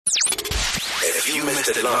If you missed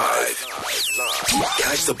it live,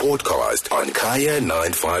 catch the podcast on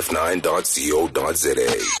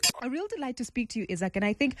kaya959.co.za. A real delight to speak to you, Isaac. And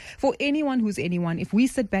I think for anyone who's anyone, if we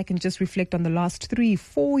sit back and just reflect on the last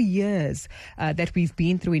 3-4 years that we've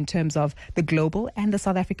been through in terms of the global and the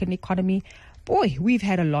South African economy, boy, we've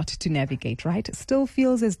had a lot to navigate, right? It still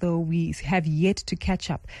feels as though we have yet to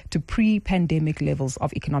catch up to pre-pandemic levels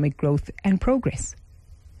of economic growth and progress.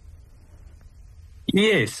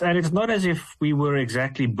 Yes, and it's not as if we were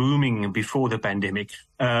exactly booming before the pandemic.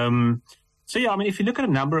 If you look at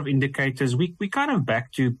a number of indicators, we kind of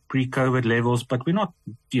back to pre-COVID levels, but we're not,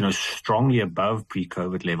 strongly above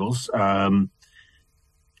pre-COVID levels.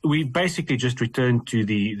 We basically just returned to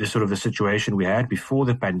the sort of the situation we had before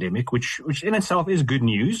the pandemic, which in itself is good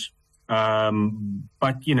news.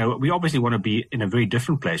 But we obviously want to be in a very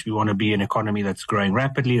different place. We want to be an economy that's growing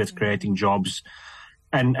rapidly, that's creating jobs.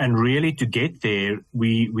 And really to get there,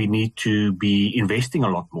 we need to be investing a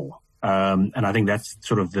lot more. And I think that's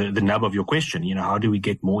sort of the nub of your question. How do we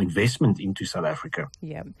get more investment into South Africa?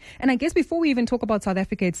 Yeah. And I guess before we even talk about South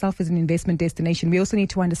Africa itself as an investment destination, we also need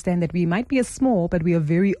to understand that we might be a small, but we are a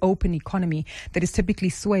very open economy that is typically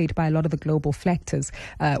swayed by a lot of the global factors.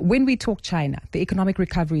 When we talk China, the economic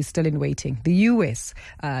recovery is still in waiting. The US,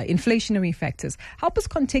 inflationary factors. Help us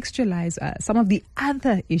contextualize some of the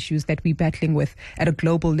other issues that we're battling with at a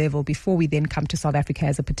global level before we then come to South Africa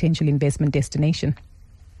as a potential investment destination.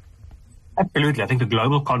 Absolutely. I think the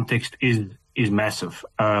global context is massive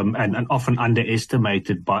and often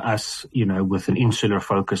underestimated by us, with an insular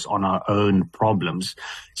focus on our own problems.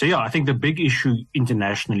 So, I think the big issue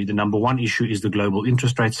internationally, the number one issue is the global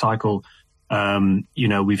interest rate cycle.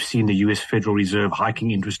 We've seen the US Federal Reserve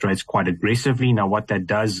hiking interest rates quite aggressively. Now, what that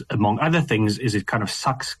does, among other things, is it kind of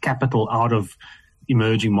sucks capital out of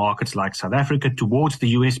emerging markets like South Africa towards the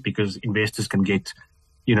US because investors can get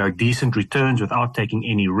decent returns without taking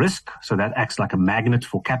any risk. So that acts like a magnet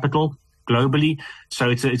for capital globally. So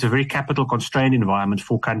it's a very capital constrained environment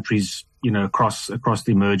for countries, across the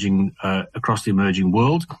emerging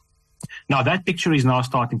world. Now that picture is now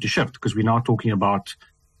starting to shift because we're now talking about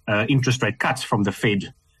interest rate cuts from the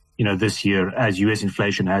Fed, this year as US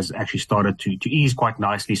inflation has actually started to ease quite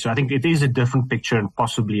nicely. So I think it is a different picture and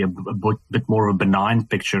possibly a bit more of a benign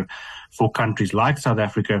picture for countries like South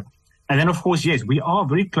Africa. And then, of course, yes, we are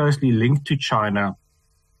very closely linked to China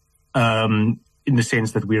in the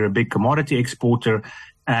sense that we're a big commodity exporter.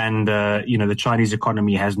 And, the Chinese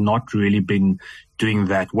economy has not really been doing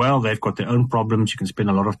that well. They've got their own problems. You can spend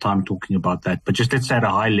a lot of time talking about that. But just let's say at a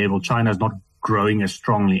high level, China is not growing as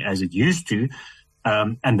strongly as it used to.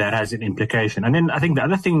 And that has an implication. And then I think the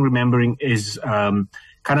other thing remembering is kind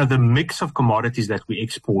of the mix of commodities that we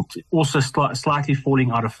export also slightly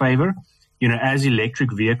falling out of favor. As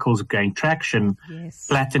electric vehicles gain traction, yes,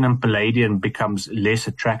 platinum, palladium becomes less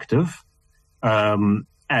attractive. And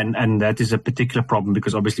that is a particular problem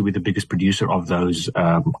because obviously we're the biggest producer of those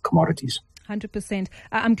commodities. 100%.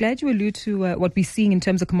 I'm glad you allude to what we're seeing in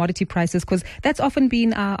terms of commodity prices because that's often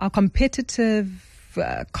been our competitive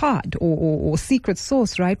card or secret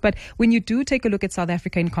sauce, right? But when you do take a look at South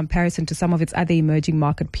Africa in comparison to some of its other emerging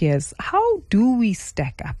market peers, how do we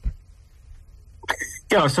stack up?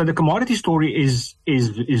 Yeah, so the commodity story is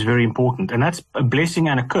very important, and that's a blessing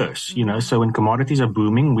and a curse, So when commodities are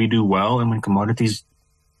booming, we do well, and when commodities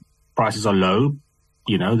prices are low,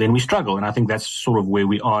 then we struggle. And I think that's sort of where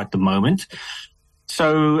we are at the moment.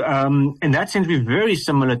 So in that sense, we're very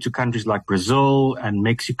similar to countries like Brazil and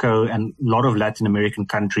Mexico and a lot of Latin American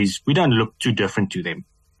countries. We don't look too different to them.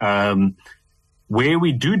 Where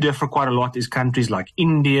we do differ quite a lot is countries like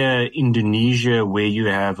India, Indonesia, where you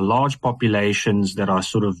have large populations that are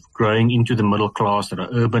sort of growing into the middle class, that are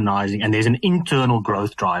urbanizing, and there's an internal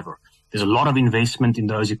growth driver. There's a lot of investment in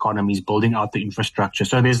those economies, building out the infrastructure.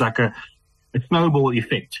 So there's like a snowball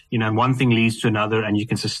effect, one thing leads to another, and you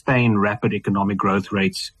can sustain rapid economic growth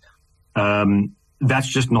rates. That's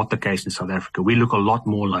just not the case in South Africa. We look a lot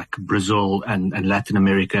more like Brazil and Latin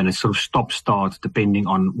America, and it's sort of stop-start depending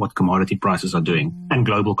on what commodity prices are doing and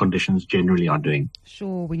global conditions generally are doing.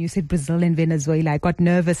 Sure. When you said Brazil and Venezuela, I got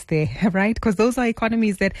nervous there, right? Because those are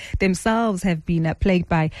economies that themselves have been plagued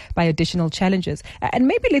by additional challenges. And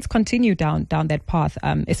maybe let's continue down that path,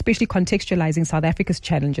 especially contextualizing South Africa's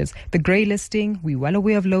challenges. The grey listing, we're well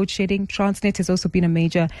aware of load shedding. Transnet has also been a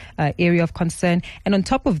major area of concern. And on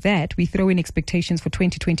top of that, we throw in expectations for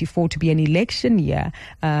 2024 to be an election year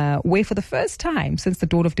where for the first time since the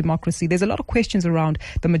dawn of democracy, there's a lot of questions around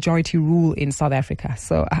the majority rule in South Africa.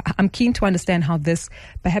 So I'm keen to understand how this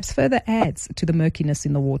perhaps further adds to the murkiness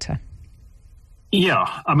in the water.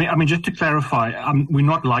 Yeah, I mean, just to clarify, we're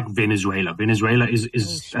not like Venezuela. Venezuela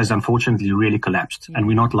has unfortunately really collapsed, and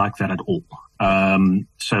we're not like that at all.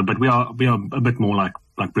 But we are a bit more like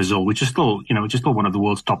Brazil, which is still one of the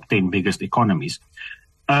world's top 10 biggest economies.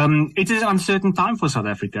 It is an uncertain time for South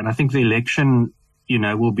Africa, and I think the election,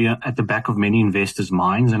 will be at the back of many investors'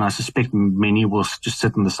 minds, and I suspect many will just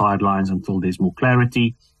sit on the sidelines until there's more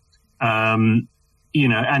clarity. And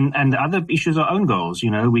the other issues are own goals.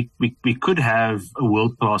 We could have a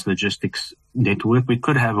world-class logistics network. We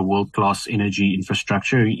could have a world-class energy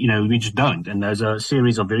infrastructure. We just don't. And there's a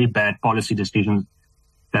series of very bad policy decisions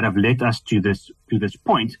that have led us to this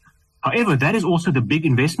point. However, that is also the big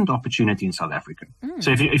investment opportunity in South Africa.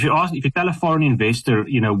 So if you tell a foreign investor,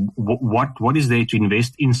 what is there to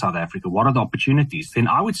invest in South Africa? What are the opportunities? Then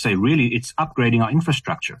I would say really it's upgrading our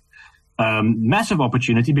infrastructure. Massive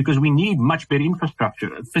opportunity because we need much better infrastructure,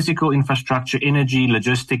 physical infrastructure, energy,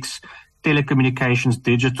 logistics, telecommunications,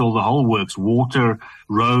 digital, the whole works, water,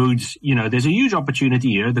 roads. There's a huge opportunity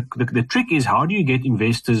here. The trick is how do you get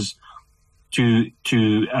investors to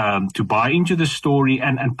buy into the story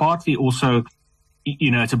and partly also,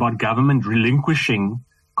 it's about government relinquishing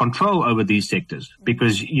control over these sectors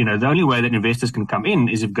because, the only way that investors can come in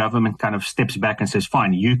is if government kind of steps back and says,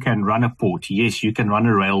 fine, you can run a port. Yes, you can run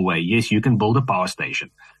a railway. Yes, you can build a power station.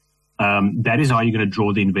 That is how you're going to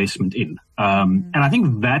draw the investment in. And I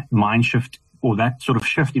think that mind shift or that sort of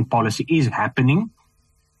shift in policy is happening.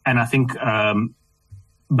 And I think,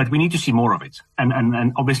 but we need to see more of it.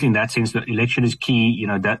 And obviously in that sense, the election is key.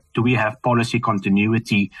 That do we have policy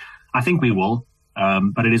continuity? I think we will.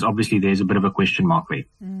 But it is obviously there's a bit of a question mark there.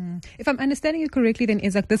 If I'm understanding you correctly, then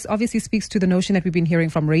Isaac, this obviously speaks to the notion that we've been hearing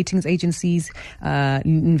from ratings agencies,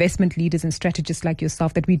 investment leaders and strategists like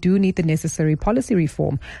yourself that we do need the necessary policy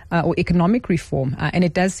reform or economic reform. And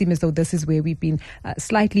it does seem as though this is where we've been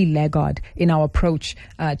slightly laggard in our approach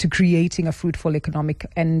to creating a fruitful economic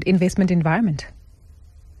and investment environment.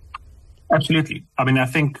 Absolutely. I mean, I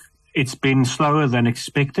think it's been slower than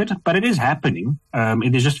expected, but it is happening.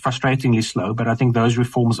 It is just frustratingly slow, but I think those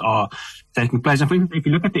reforms are taking place. And if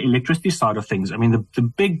you look at the electricity side of things, I mean, the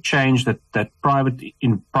big change that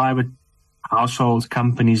private households,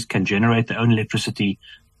 companies can generate their own electricity,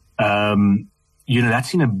 that's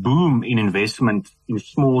seen a boom in investment in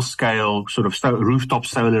small scale, sort of rooftop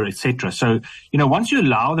solar, etc. So, once you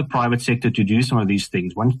allow the private sector to do some of these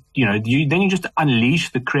things, then you just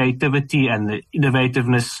unleash the creativity and the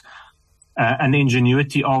innovativeness and the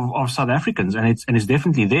ingenuity of South Africans, and it's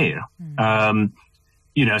definitely there.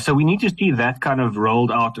 So we need to see that kind of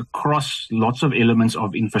rolled out across lots of elements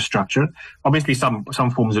of infrastructure. Obviously, some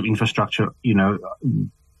forms of infrastructure,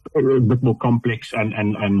 a bit more complex and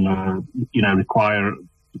require,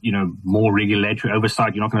 more regulatory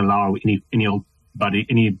oversight. You're not going to allow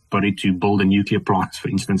anybody to build a nuclear plant, for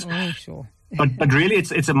instance. Oh, sure. But really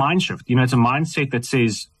it's a mind shift. It's a mindset that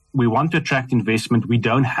says we want to attract investment. We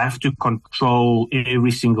don't have to control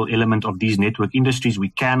every single element of these network industries. We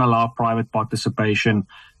can allow private participation.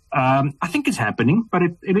 I think it's happening, but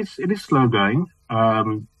it is slow going. There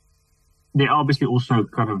are obviously also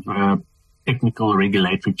kind of, technical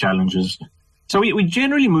regulatory challenges. So we're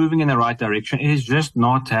generally moving in the right direction. It is just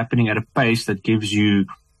not happening at a pace that gives you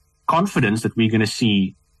confidence that we're going to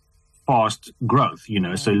see fast growth.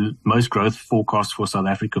 So most growth forecasts for South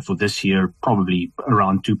Africa for this year, probably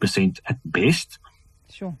around 2% at best.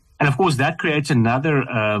 Sure. And of course, that creates another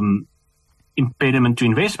impediment to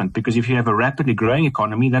investment because if you have a rapidly growing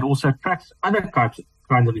economy, that also attracts other kinds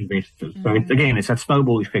of investors. So it's that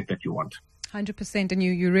snowball effect that you want. 100%, and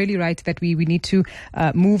you're really right that we need to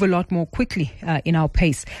move a lot more quickly in our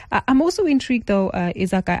pace. I'm also intrigued, though,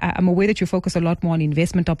 Isaac. I'm aware that you focus a lot more on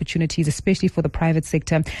investment opportunities, especially for the private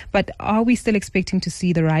sector. But are we still expecting to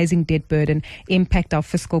see the rising debt burden impact our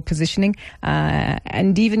fiscal positioning,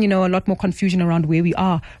 and even a lot more confusion around where we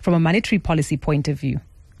are from a monetary policy point of view?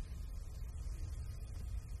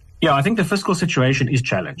 Yeah, I think the fiscal situation is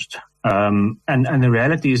challenged. And the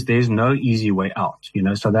reality is there's no easy way out.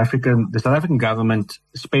 The South African government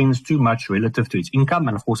spends too much relative to its income.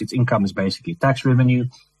 And of course, its income is basically tax revenue.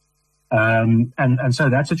 And so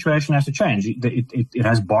that situation has to change. It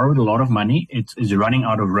has borrowed a lot of money. It is running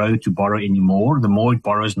out of road to borrow anymore. The more it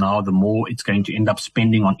borrows now, the more it's going to end up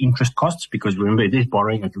spending on interest costs because remember, it is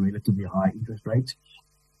borrowing at relatively high interest rates,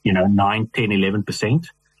 9, 10, 11%.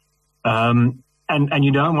 And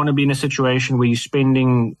you don't want to be in a situation where you're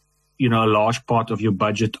spending, a large part of your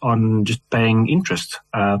budget on just paying interest.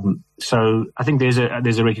 So I think there's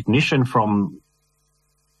a recognition from,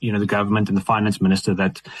 the government and the finance minister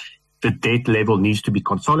that the debt level needs to be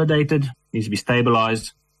consolidated, needs to be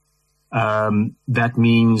stabilized. That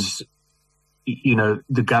means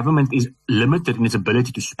the government is limited in its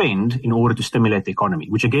ability to spend in order to stimulate the economy,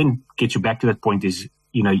 which again gets you back to that point is,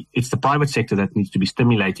 it's the private sector that needs to be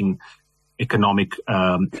stimulating economic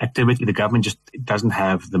activity. The government just doesn't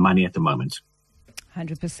have the money at the moment.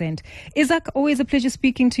 100%. Isaac, always a pleasure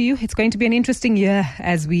speaking to you. It's going to be an interesting year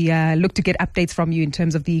as we look to get updates from you in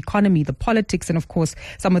terms of the economy, the politics, and of course,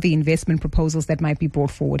 some of the investment proposals that might be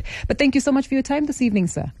brought forward. But thank you so much for your time this evening,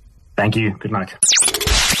 sir. Thank you. Good night.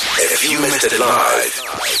 If you missed it live,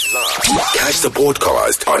 catch the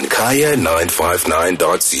podcast on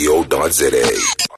kaya959.co.za.